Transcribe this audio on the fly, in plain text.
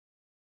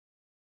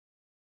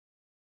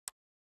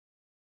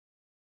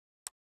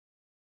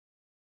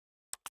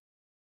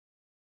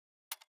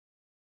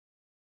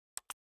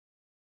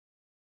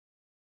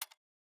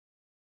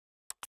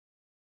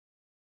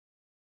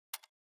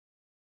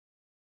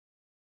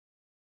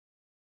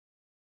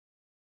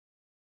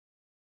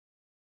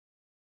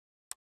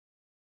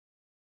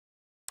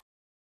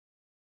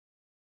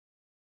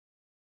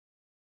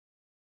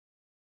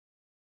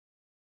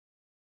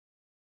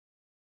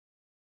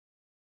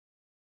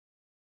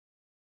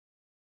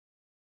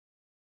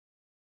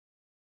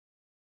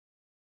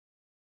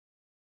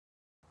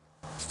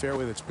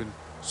fairway that's been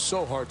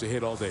so hard to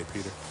hit all day,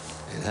 Peter.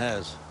 It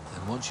has.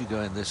 And once you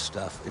go in this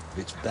stuff, if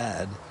it's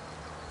bad,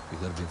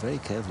 you've got to be very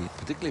careful,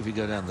 particularly if you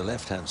go down the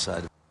left-hand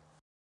side.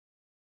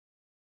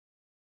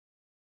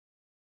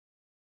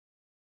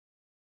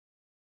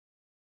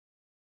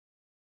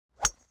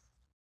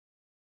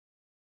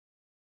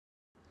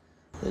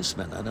 This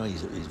man, I know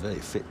he's very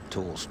fit,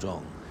 tall,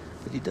 strong,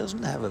 but he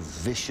doesn't have a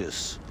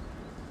vicious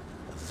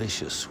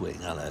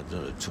swing. I don't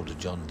know, sort of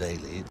John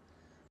Daly.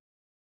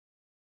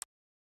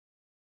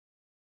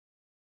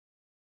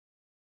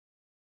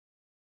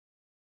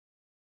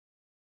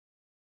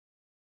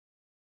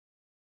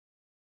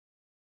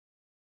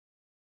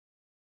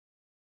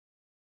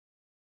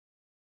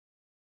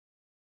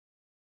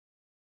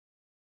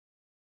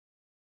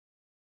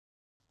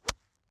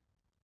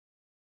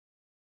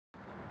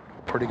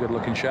 Pretty good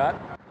looking shot.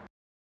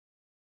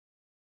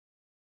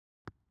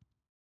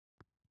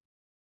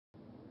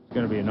 It's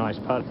going to be a nice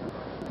putt.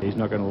 He's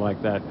not going to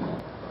like that.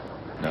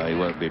 No, he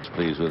won't be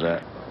pleased with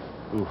that.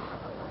 Oof.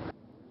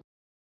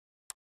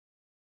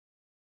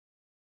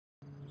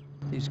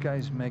 These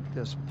guys make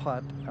this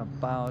putt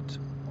about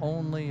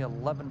only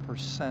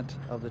 11%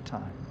 of the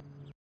time.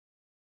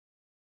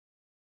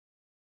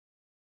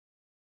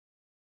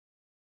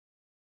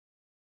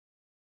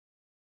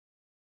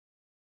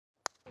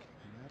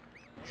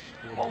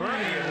 Oh,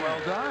 well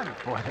done.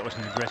 Boy, that was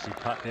an aggressive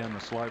putt down the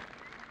slope.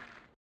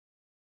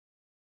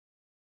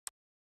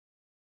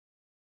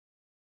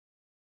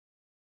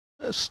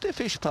 A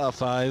stiffish par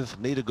 5,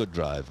 need a good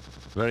drive.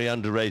 Very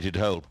underrated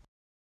hole.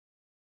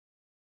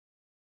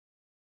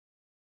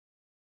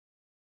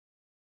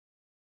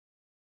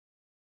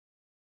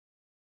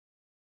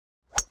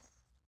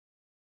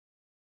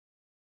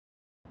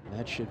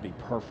 That should be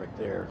perfect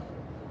there.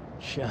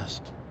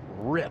 Just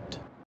ripped.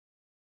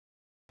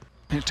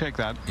 You take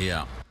that.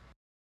 Yeah.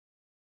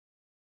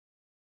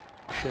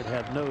 Should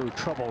have no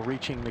trouble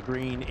reaching the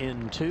green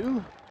in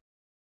 2.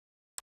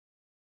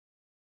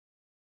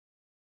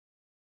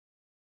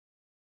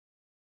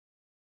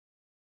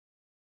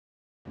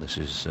 This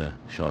is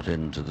shot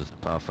into the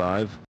par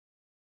 5.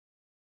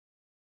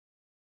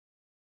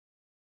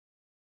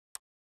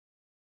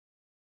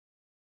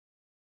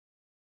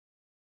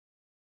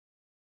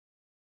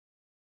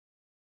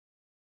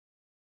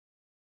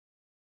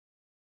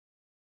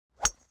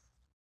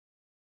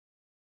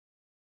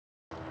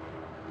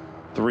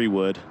 Three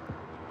wood.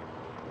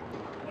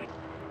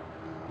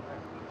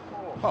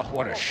 Oh,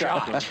 what a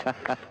shot.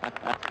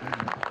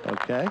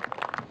 Okay.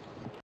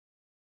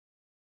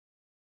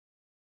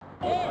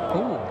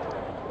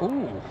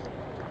 Ooh,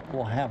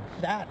 we'll have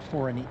that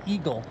for an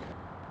eagle.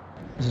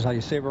 This is how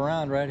you save a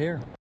round right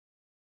here.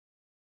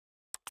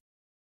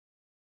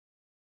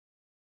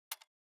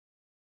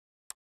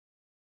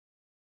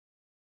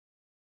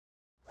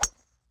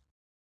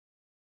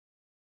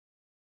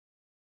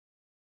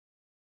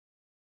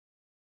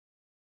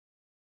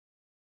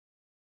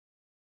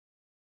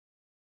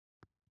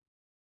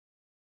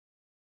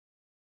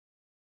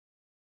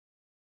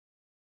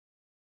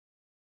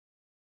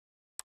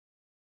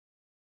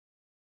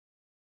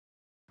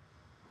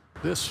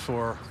 This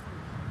for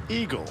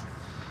eagle.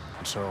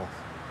 So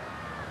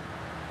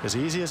as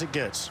easy as it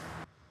gets.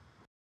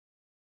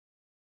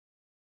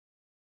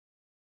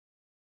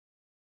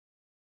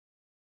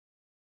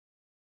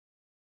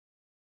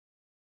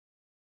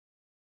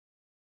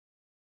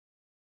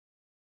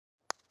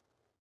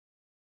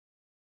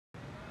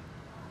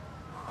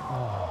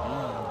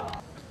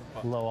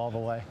 Low all the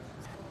way.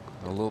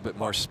 A little bit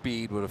more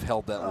speed would have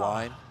held that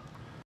line.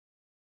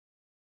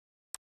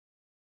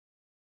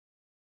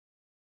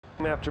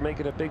 After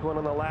making a big one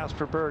on the last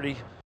for birdie.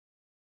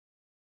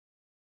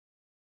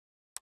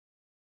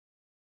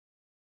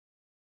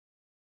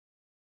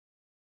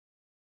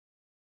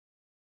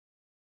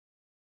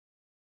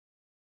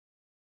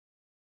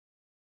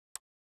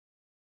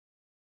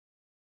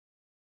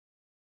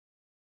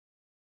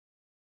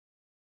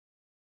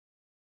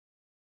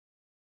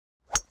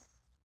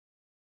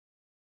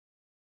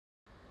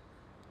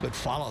 Good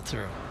follow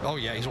through. Oh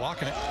yeah, he's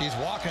walking it. He's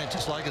walking it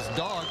just like his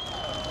dog.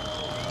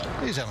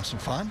 He's having some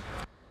fun.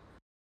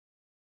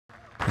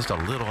 Just a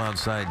little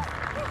outside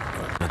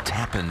the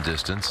tap-in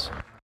distance.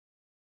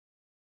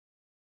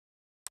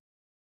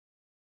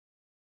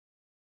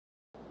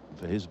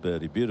 For his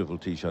birdie, beautiful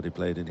tee shot he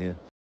played in here.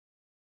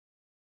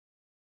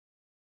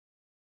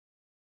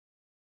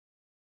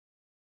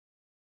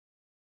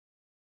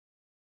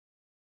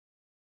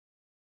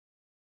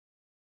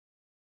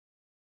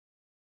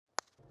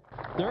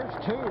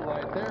 There's 2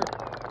 right there.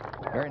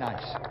 Very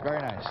nice,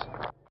 very nice.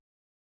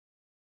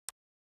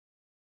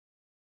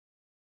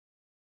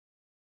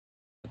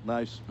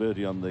 Nice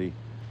birdie on the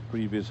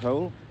previous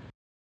hole.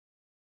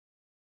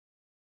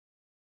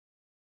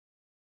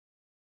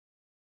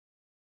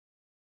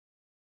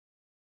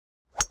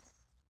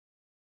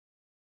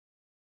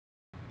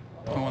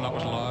 Oh, that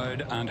was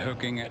loud and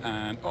hooking,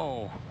 and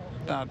oh,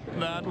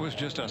 that was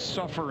just a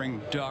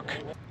suffering duck.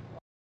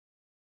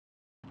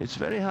 It's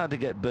very hard to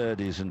get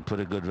birdies and put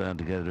a good round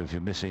together if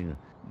you're missing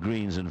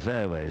greens and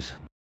fairways.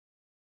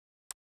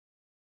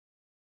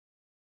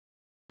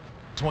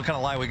 So what kind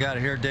of lie we got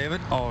here, David?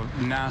 Oh,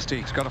 nasty.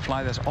 It's got to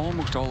fly this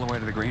almost all the way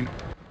to the green.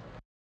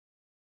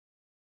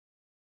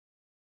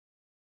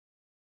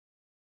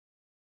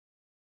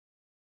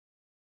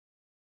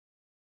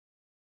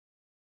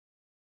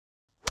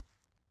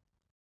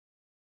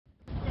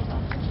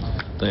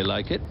 They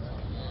like it.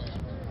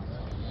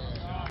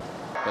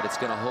 But it's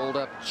going to hold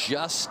up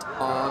just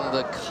on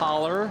the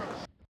collar.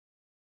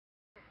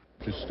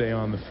 Just stay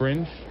on the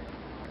fringe.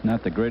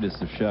 Not the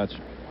greatest of shots.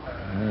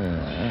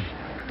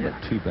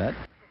 Not too bad.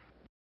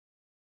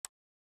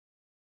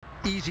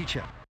 Easy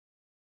chip.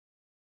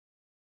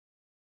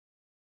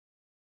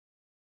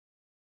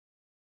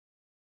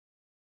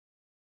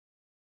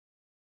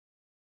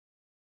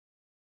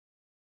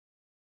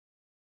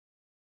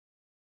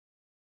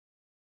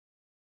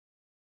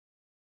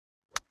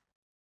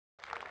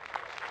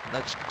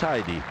 That's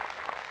tidy.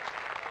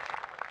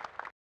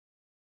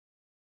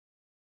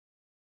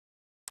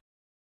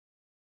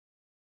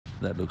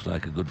 That looks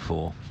like a good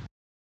 4.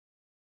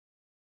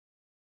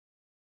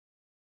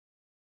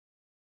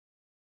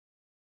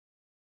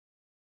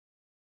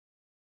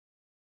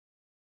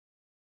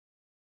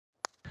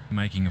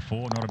 Making a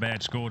 4, not a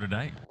bad score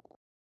today.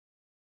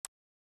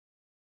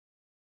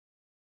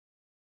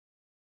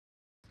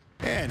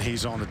 And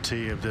he's on the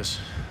tee of this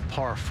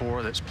par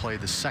 4 that's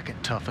played the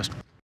second toughest.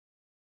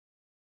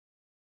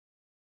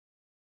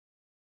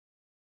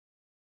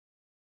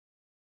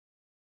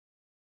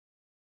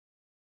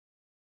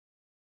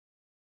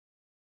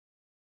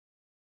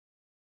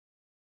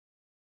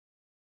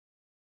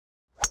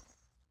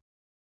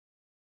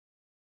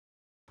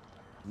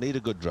 Need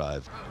a good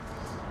drive.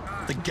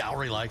 The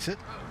gallery likes it.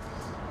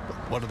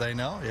 What do they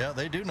know? Yeah,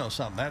 they do know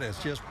something. That is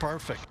just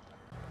perfect.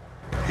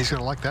 He's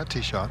going to like that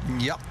tee shot.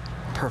 Yep.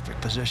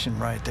 Perfect position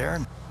right there.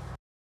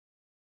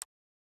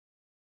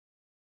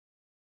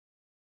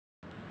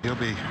 He'll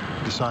be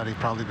deciding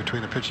probably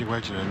between a pitching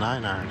wedge and a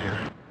 9-iron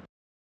here.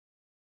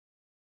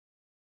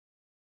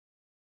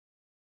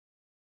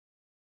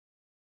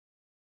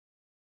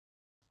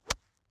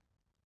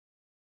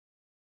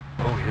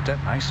 Oh, he hit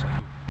that nicely.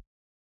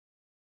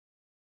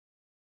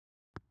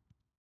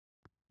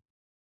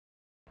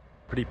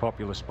 Pretty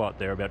popular spot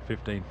there, about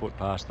 15 foot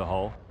past the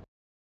hole.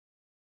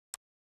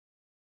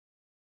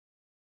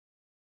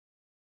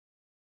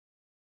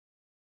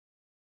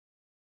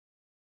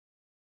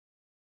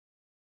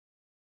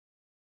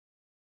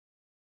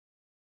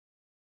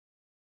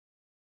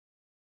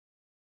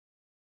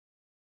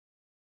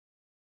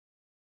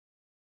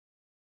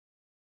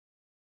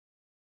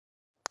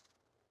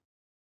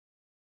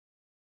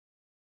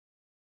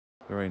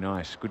 Very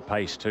nice. Good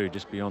pace too,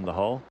 just beyond the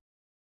hole.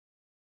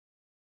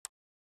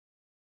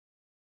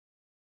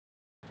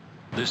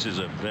 This is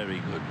a very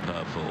good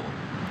par 4.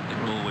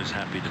 You're always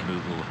happy to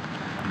move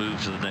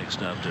to the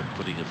next after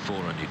putting a 4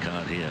 on your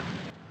card here.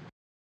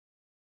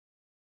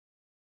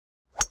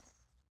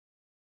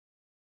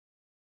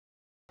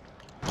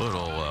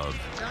 Little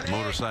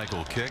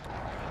motorcycle kick.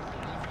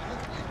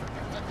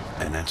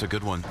 And that's a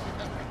good one.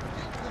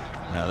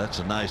 Now that's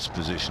a nice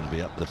position to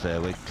be up the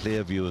fairway.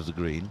 Clear view of the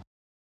green.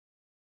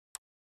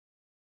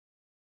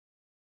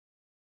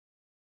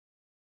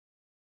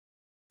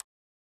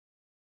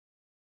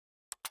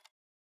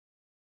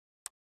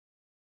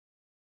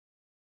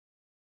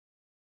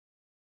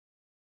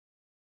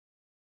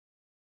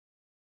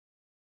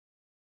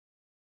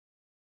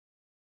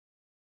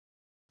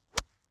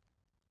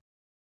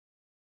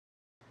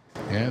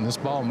 And this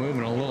ball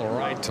moving a little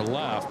right to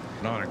left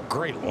on a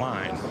great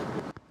line.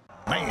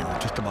 Man,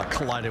 just about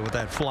collided with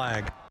that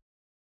flag.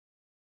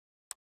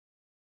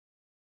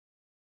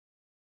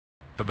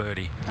 For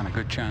birdie. And a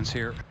good chance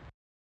here.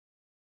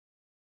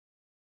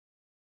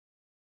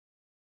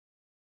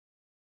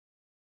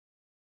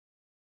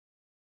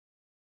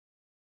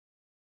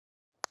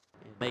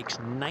 He makes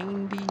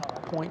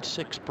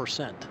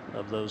 90.6%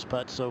 of those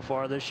putts so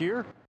far this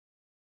year.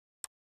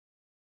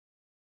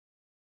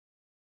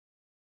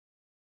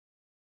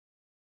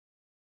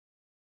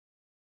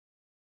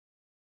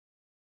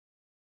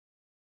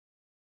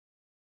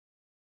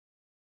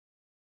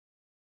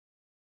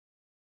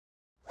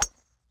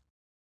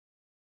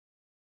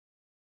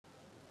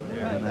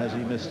 And has he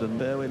missed the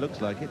fairway? Looks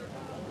like it.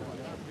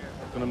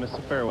 Gonna miss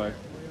the fairway.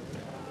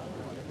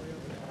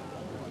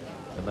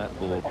 And that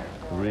ball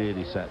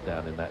really sat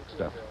down in that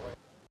stuff.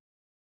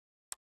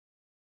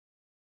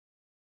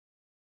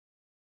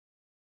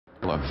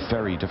 Well, a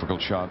very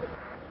difficult shot.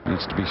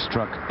 Needs to be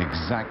struck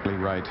exactly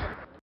right.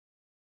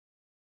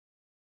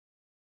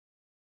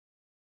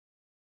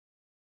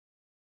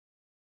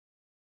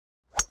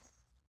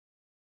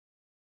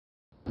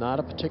 Not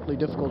a particularly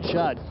difficult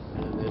shot,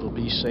 and it'll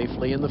be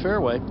safely in the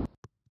fairway.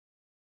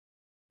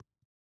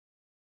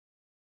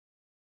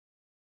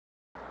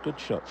 Good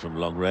shot from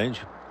long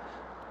range.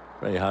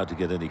 Very hard to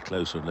get any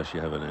closer unless you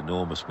have an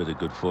enormous bit of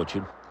good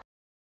fortune.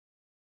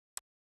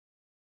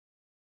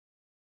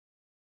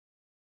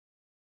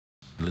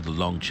 A little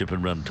long chip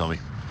and run, Tommy.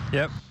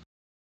 Yep.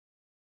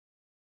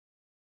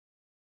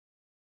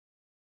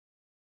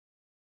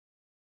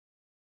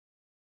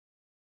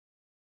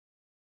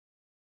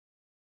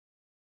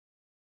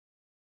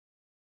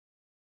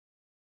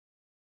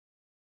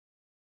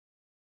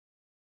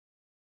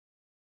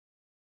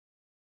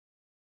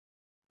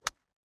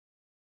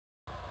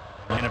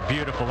 And a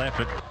beautiful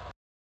effort.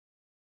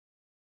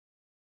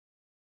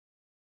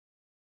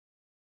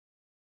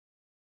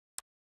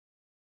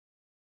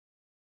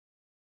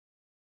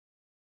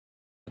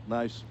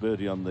 Nice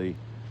birdie on the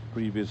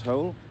previous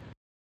hole.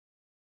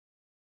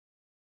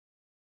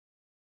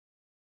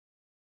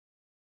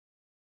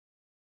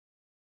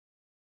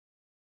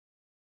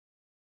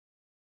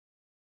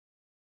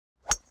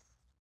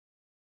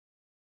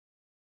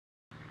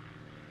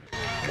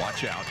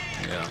 Watch out.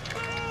 Yeah.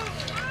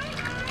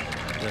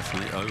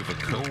 Definitely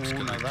overcooked.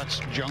 Oh, now that's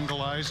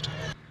jungleized.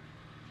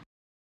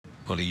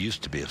 Well, he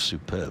used to be a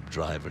superb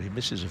driver. He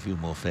misses a few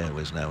more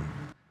fairways now.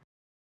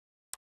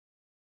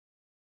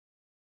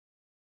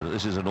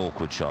 This is an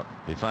awkward shot.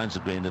 If he finds the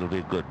green, it'll be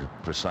a good,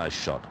 precise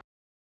shot.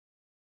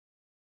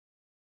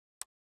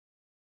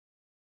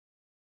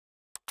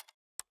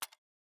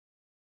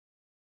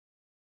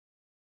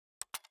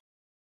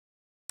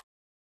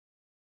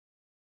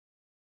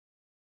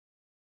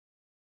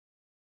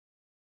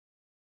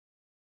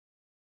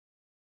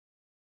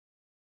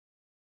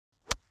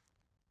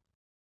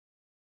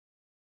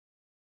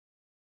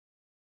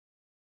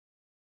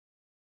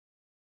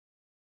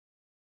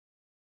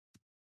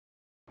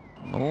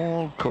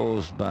 All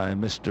caused by a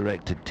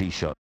misdirected tee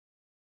shot.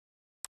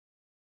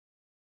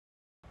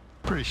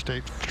 Pretty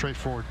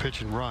straightforward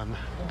pitch and run.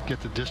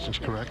 Get the distance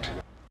correct.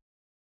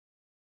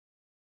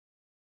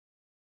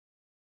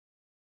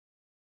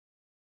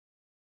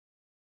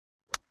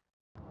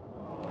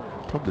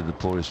 Probably the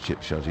poorest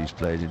chip shot he's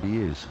played in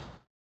years.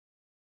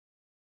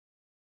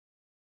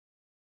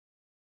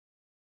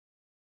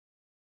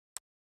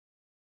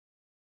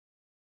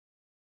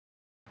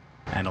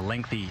 And a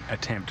lengthy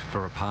attempt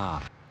for a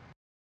par.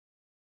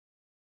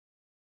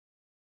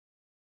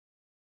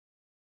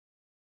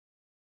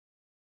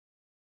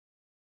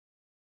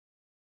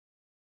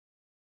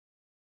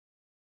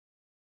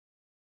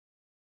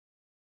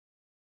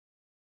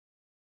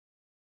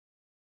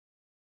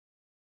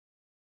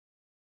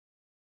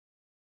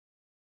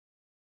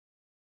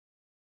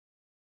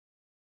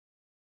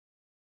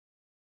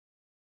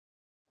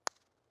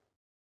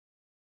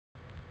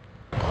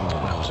 Oh,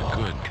 that was a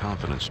good,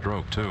 confident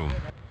stroke, too.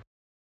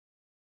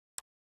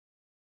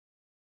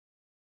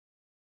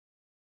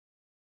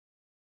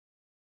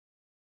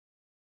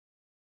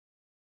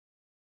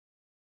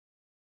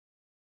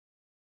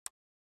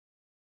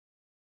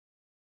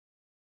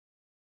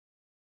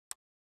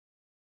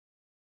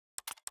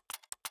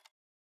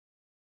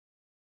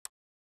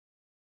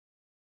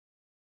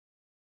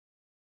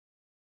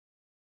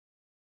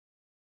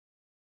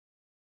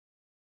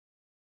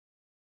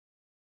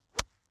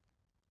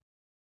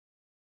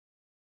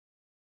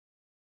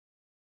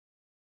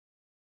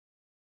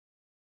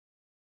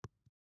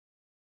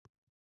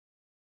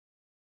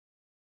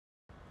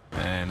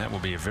 And that will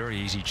be a very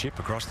easy chip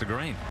across the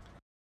green.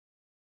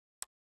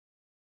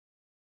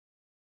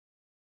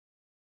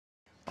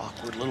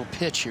 Awkward little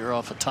pitch here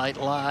off a tight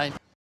line.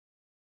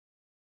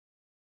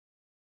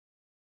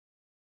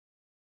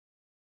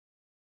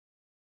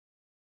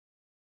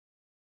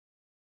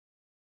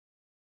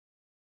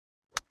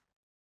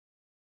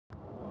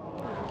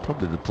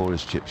 Probably the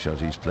poorest chip shot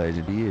he's played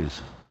in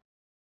years.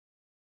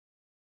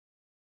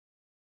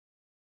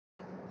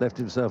 Left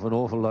himself an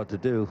awful lot to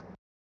do.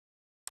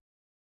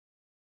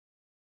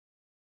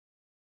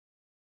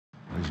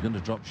 He's going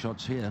to drop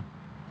shots here,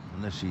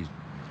 unless he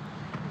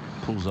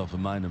pulls off a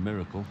minor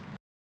miracle.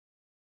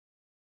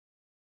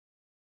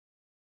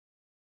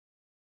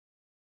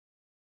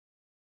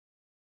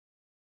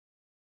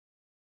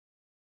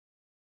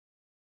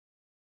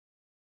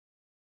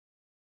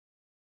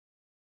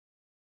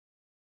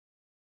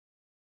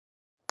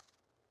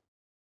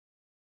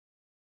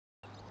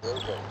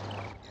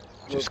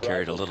 Just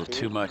carried a little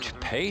too much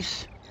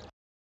pace.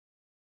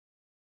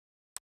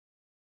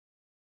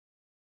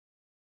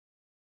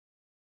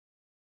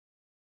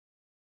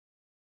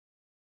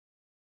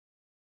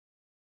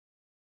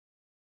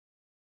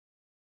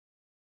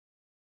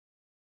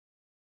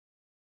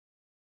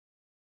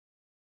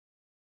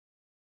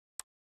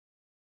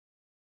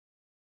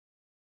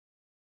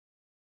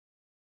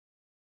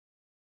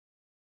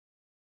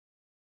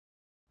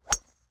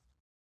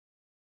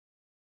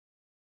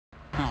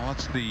 Well,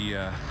 that's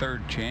the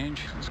third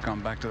change. It's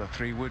gone back to the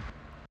 3-wood.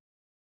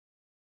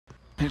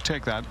 You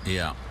take that.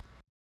 Yeah.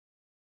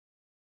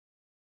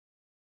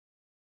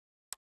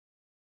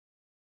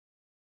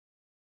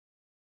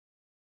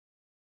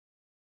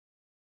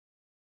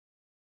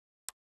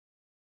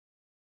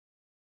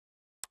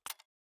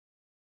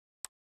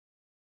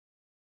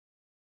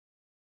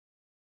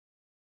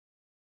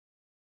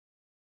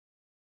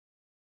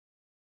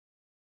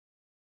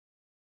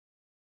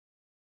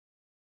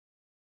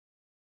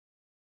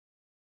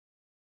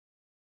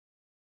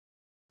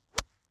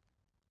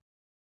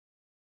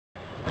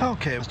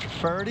 Okay, Mr.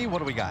 Faraday, what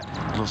do we got?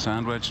 Little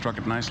sand wedge, struck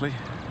it nicely.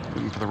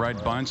 Looking for the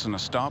right bounce and a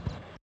stop.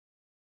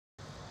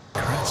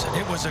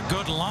 It was a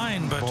good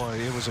line, but boy,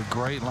 it was a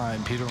great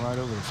line. Peter right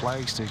over the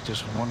flagstick,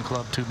 just one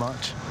club too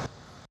much.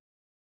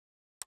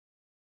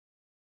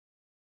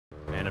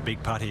 And a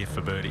big putt here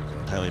for birdie.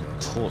 How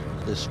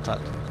important this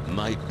putt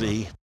might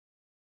be.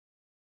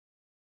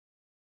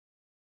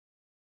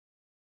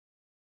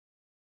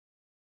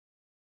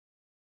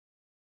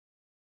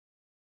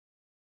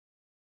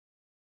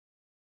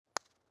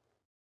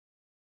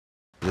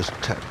 Just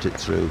tapped it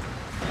through.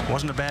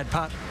 Wasn't a bad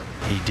putt.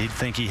 He did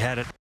think he had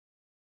it.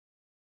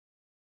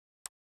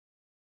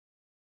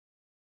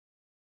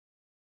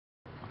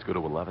 Let's go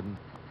to 11.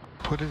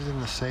 Put it in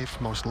the safe,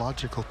 most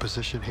logical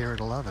position here at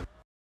 11.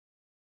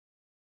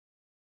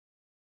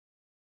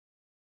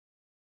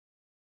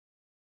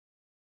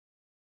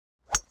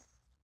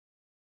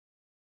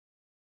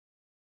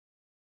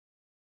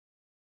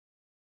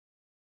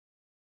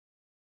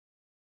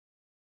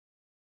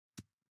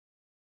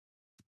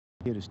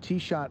 Hit his tee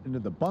shot into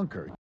the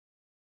bunker.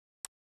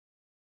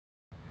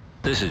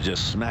 This is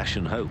just smash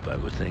and hope, I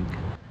would think.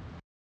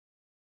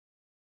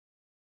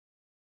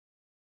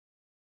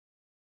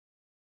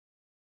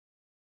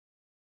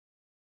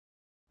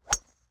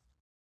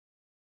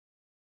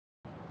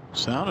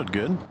 Sounded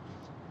good.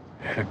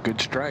 Yeah,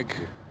 good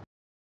strike.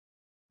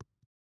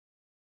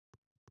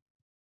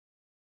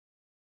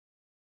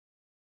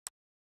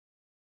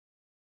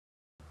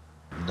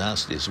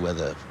 Nastiest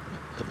weather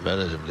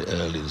relatively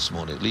early this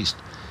morning. At least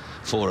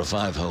 4 or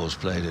 5 holes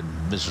played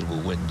in miserable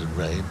wind and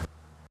rain.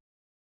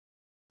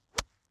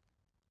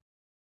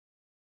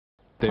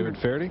 David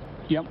Fairway?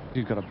 Yep,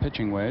 he's got a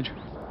pitching wedge.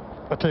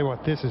 I'll tell you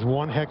what, this is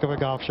one heck of a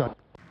golf shot.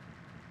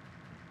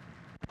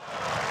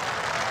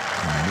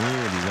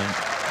 Nearly went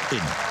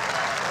in.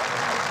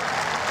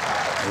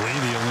 We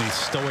the only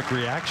stoic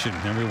reaction.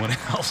 Everyone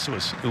else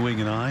was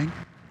oohing and eyeing.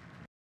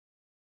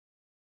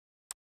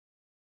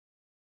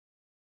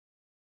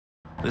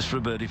 This for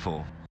a birdie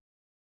 4.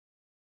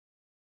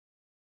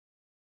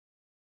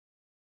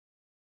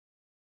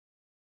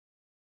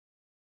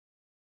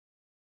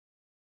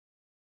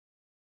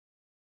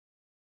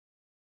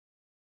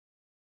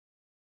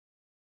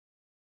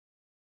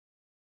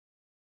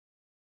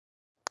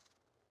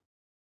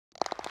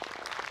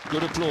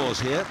 Good applause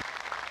here.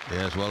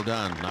 Yes, well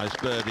done. Nice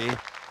birdie.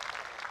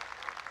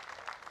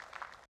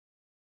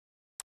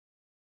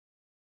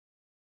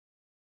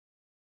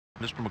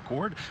 Mr.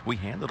 McCord, we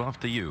hand it off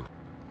to you.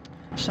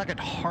 Second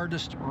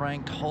hardest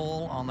ranked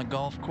hole on the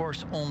golf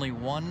course. Only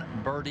one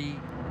birdie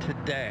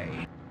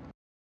today.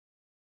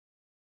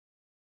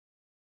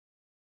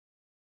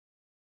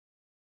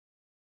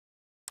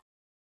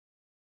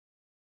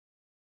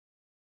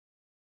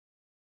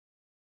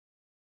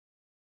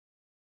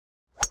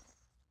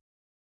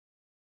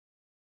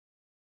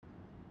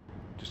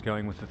 Just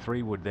going with the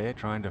 3-wood there,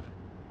 trying to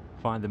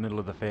find the middle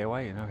of the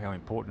fairway. You know how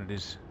important it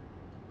is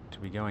to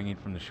be going in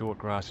from the short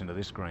grass into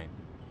this green.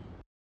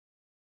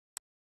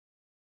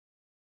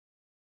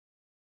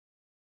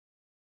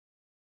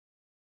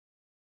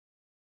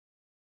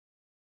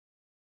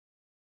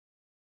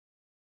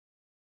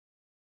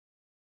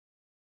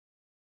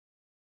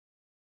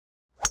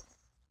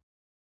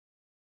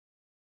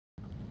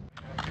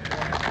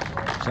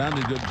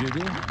 Sounded good,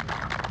 Judy.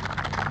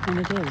 And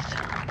it is.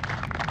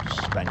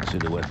 Spanks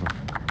it away from.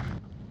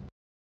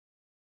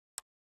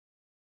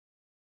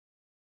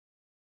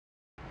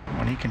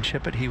 When he can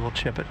chip it, he will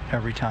chip it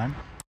every time.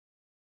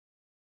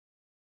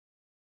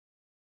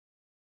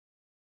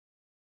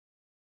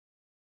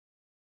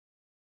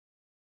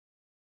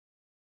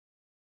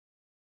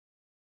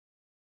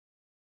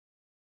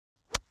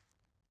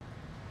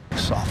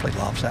 Softly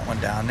lobs that one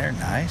down there.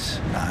 Nice,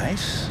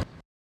 nice.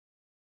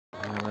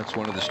 Well, that's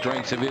one of the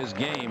strengths of his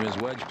game, is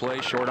wedge play,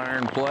 short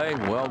iron play.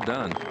 Well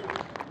done.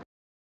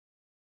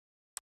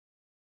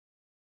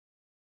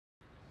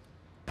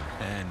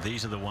 And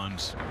these are the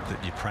ones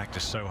that you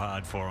practice so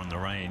hard for on the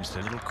range.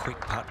 The little quick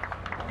putt.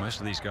 Most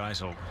of these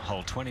guys will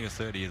hold 20 or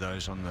 30 of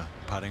those on the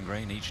putting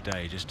green each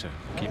day just to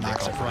keep their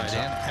confidence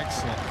up.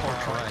 Excellent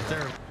par right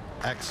there.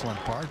 Excellent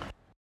par.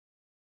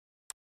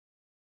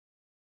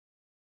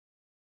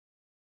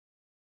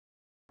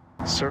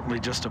 Certainly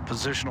just a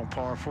positional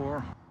par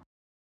 4.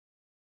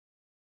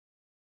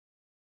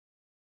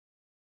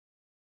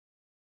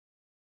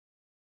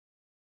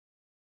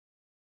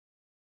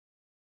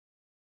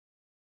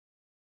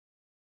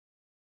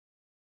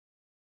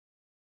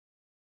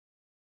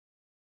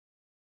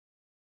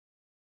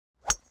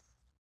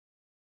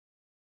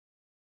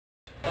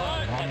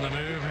 On the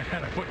move, he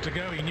had a foot to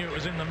go. He knew it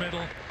was in the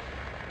middle.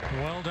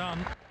 Well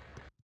done.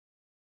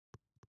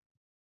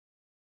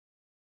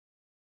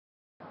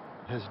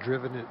 Has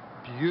driven it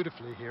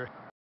beautifully here.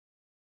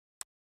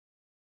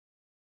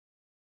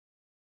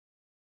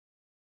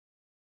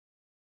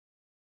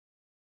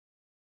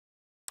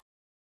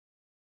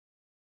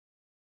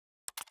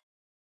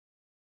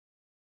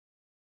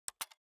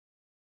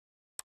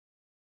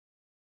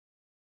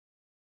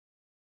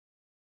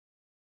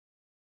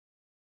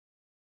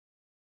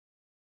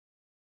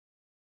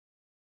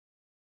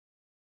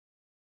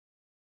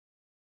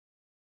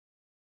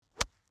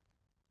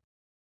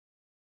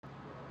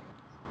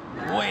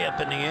 Way up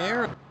in the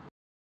air.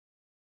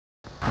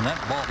 And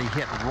that ball, he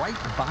hit right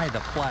by the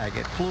flag.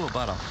 It flew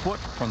about a foot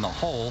from the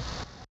hole.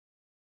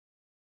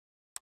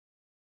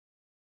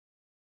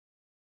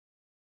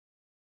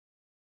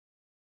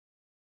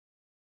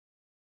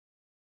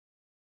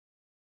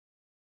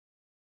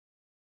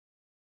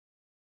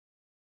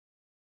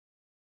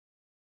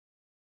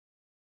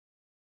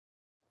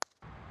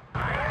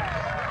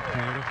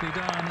 Beautifully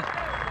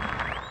done.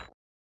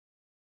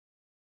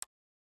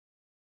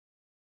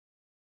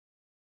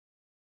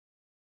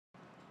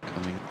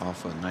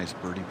 off a nice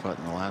birdie putt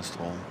in the last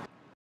hole.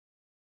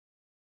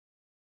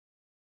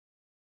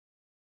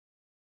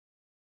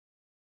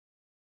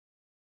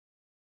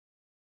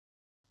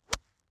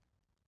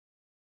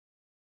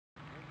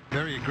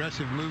 Very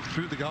aggressive move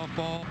through the golf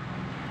ball.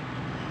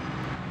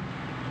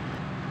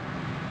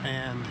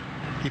 And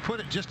he put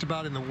it just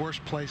about in the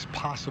worst place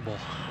possible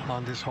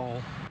on this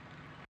hole.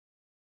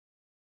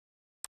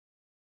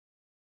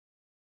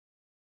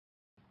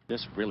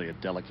 This really a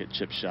delicate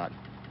chip shot.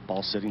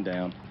 Ball sitting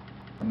down.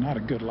 Not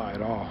a good lie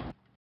at all.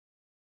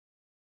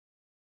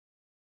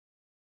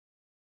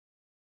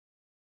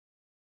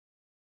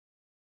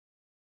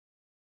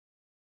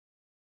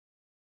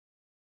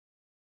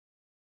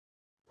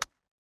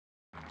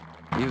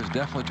 He was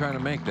definitely trying to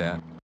make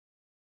that.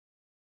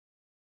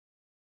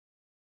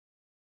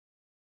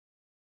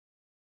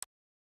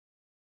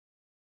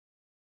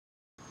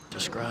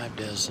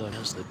 Described as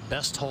the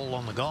best hole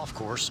on the golf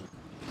course.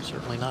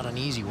 Certainly not an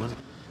easy one.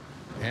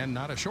 And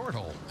not a short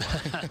hole.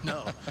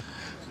 No,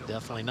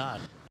 definitely not.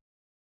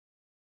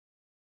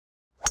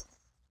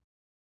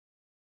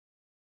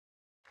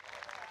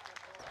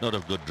 Not a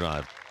good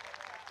drive.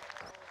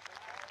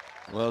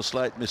 Well,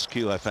 slight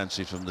miscue, I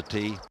fancy, from the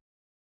tee.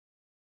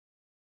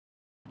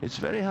 It's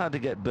very hard to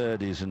get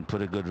birdies and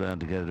put a good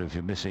round together if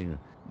you're missing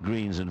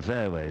greens and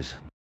fairways.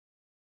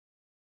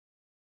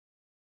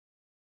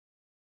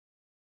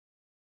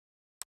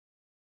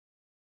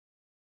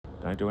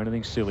 Don't do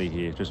anything silly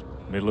here, just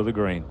middle of the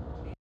green.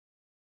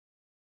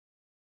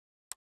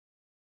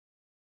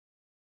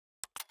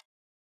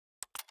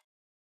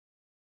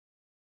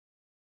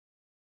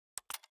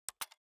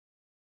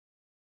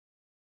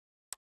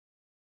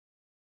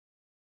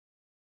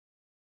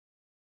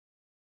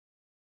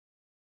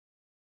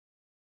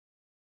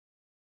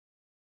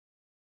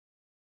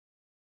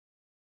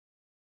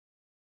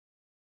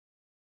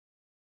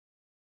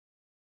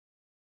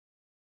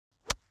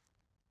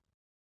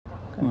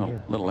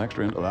 A little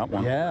extra into that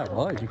one. Yeah, it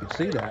was. You could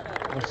see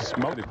that. What's the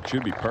smoke? It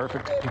should be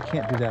perfect. You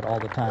can't do that all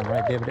the time,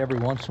 right, David? Every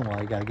once in a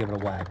while, you got to give it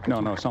a whack.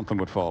 No, something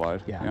would fall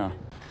out. Yeah.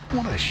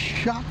 What a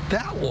shot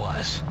that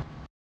was.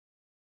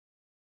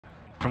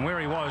 From where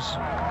he was,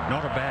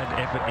 not a bad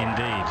effort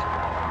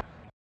indeed.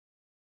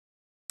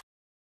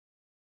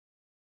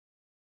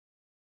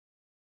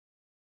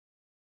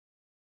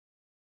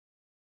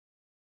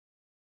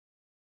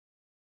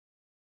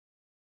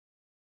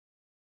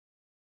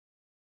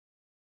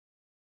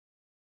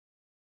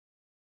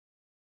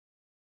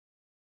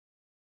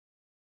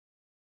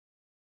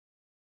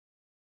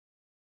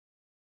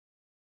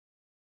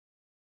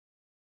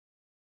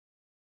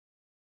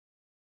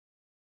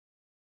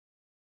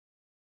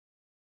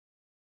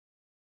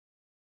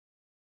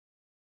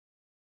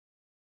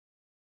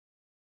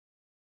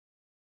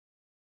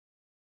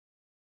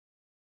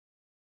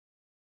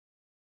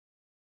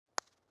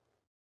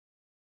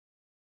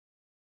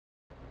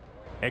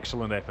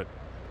 Excellent effort.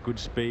 Good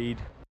speed.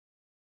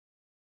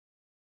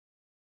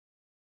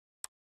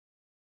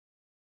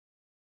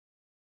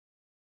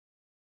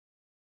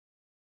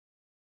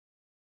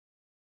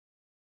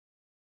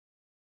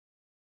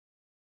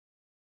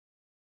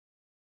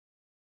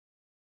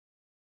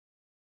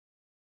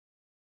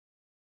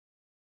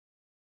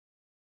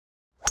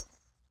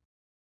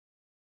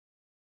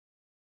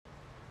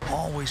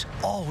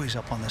 Always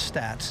up on the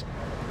stats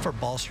for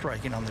ball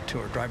striking on the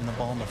tour, driving the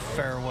ball in the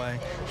fairway,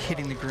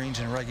 hitting the greens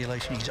in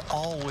regulation. He's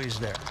always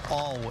there,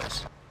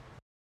 always.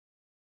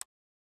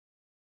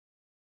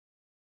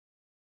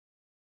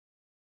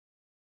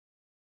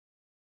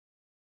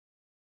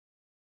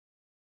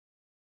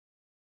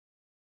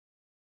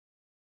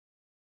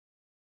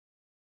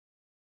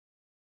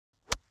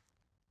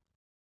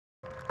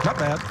 Not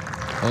bad.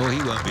 Oh,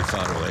 he won't be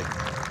far away.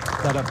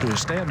 Not up to his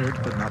standard,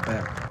 but not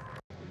bad.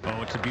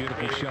 Oh, it's a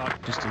beautiful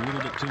shot. Just a little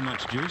bit too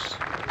much juice.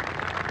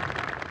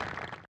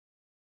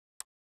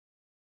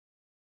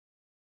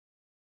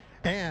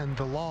 And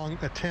the long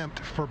attempt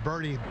for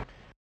birdie.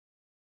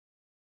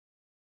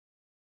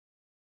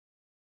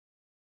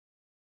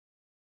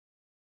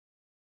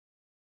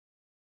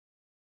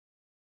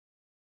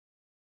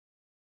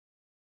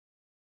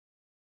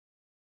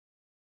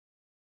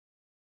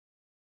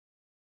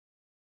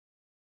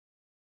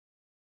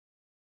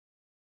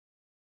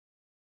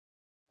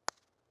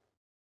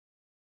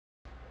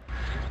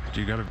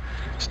 You got to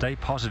stay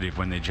positive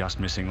when they're just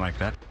missing like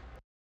that.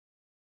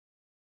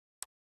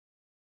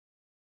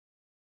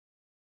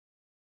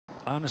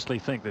 I honestly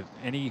think that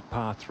any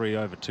par 3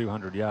 over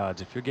 200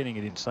 yards, if you're getting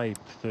it in, say,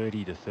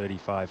 30 to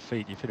 35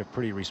 feet, you've hit a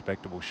pretty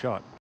respectable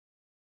shot.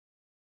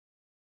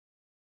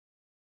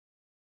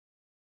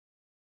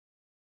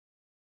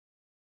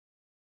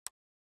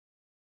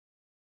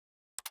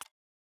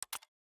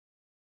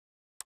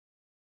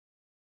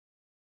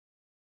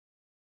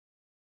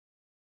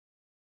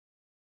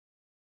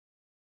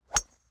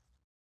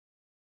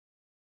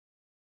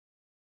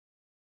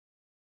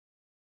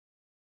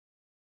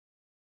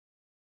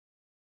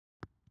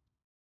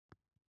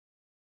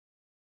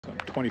 Some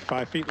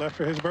 25 feet left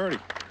for his birdie.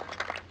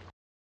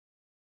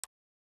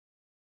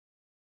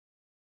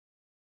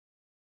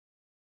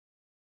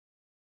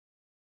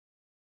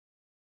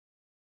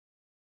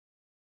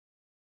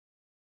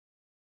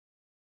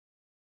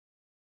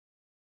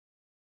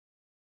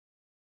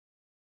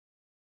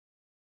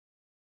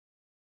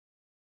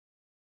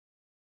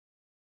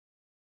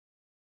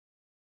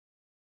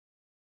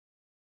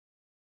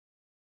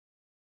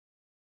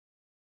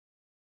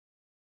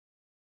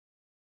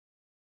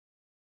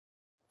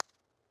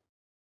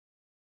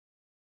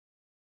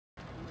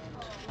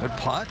 Good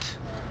putt.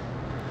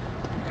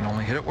 You can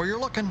only hit it where you're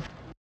looking.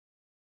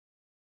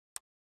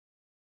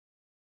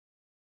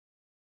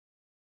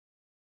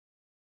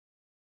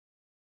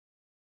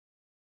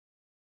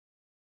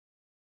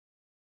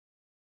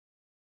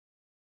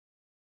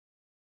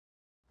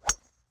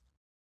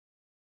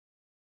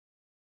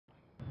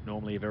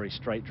 Normally a very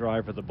straight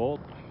drive for the ball.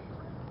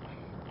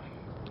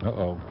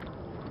 Uh-oh.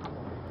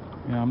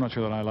 Yeah, I'm not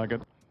sure that I like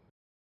it.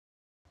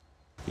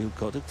 You've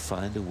got to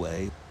find a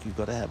way, you've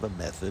got to have a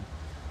method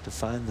to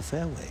find the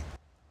fairway.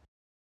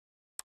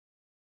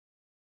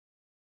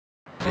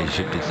 He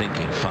should be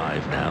thinking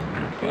 5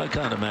 now. Well, I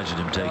can't imagine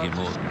him taking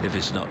more if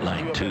it's not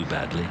lined too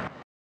badly.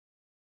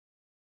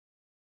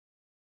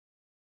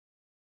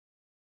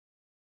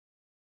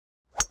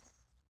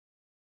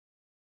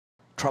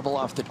 Trouble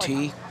off the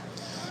tee,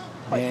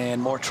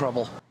 and more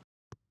trouble.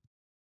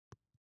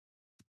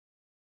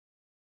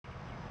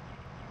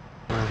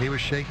 Well, he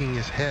was shaking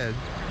his head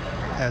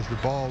as the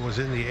ball was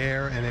in the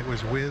air, and it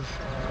was with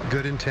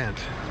good intent.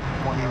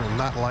 He will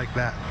not like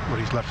that, what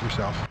he's left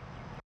himself.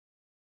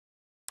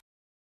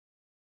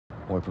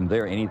 Boy, from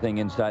there, anything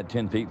inside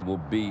 10 feet will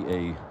be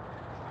a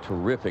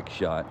terrific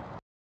shot.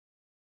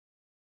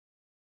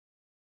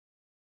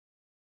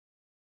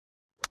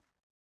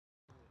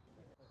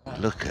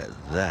 Look at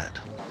that.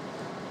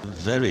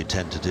 Very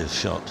tentative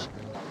shot.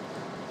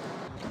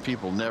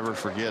 People never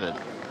forget it.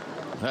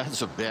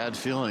 That's a bad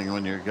feeling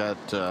when you've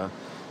got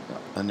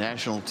a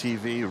national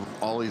TV,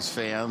 all these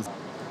fans.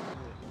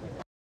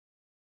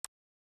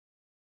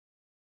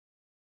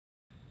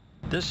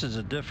 This is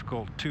a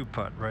difficult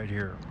 2-putt right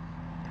here.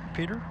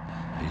 Peter?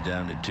 He's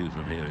down at 2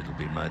 from here. It'll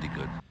be mighty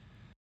good.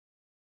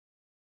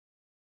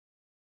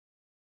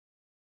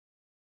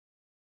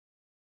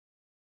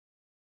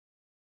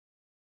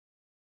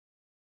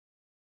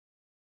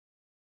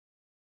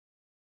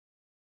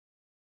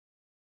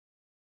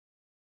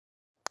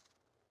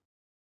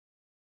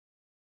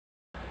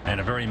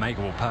 And a very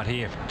makeable putt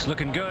here. It's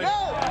looking good.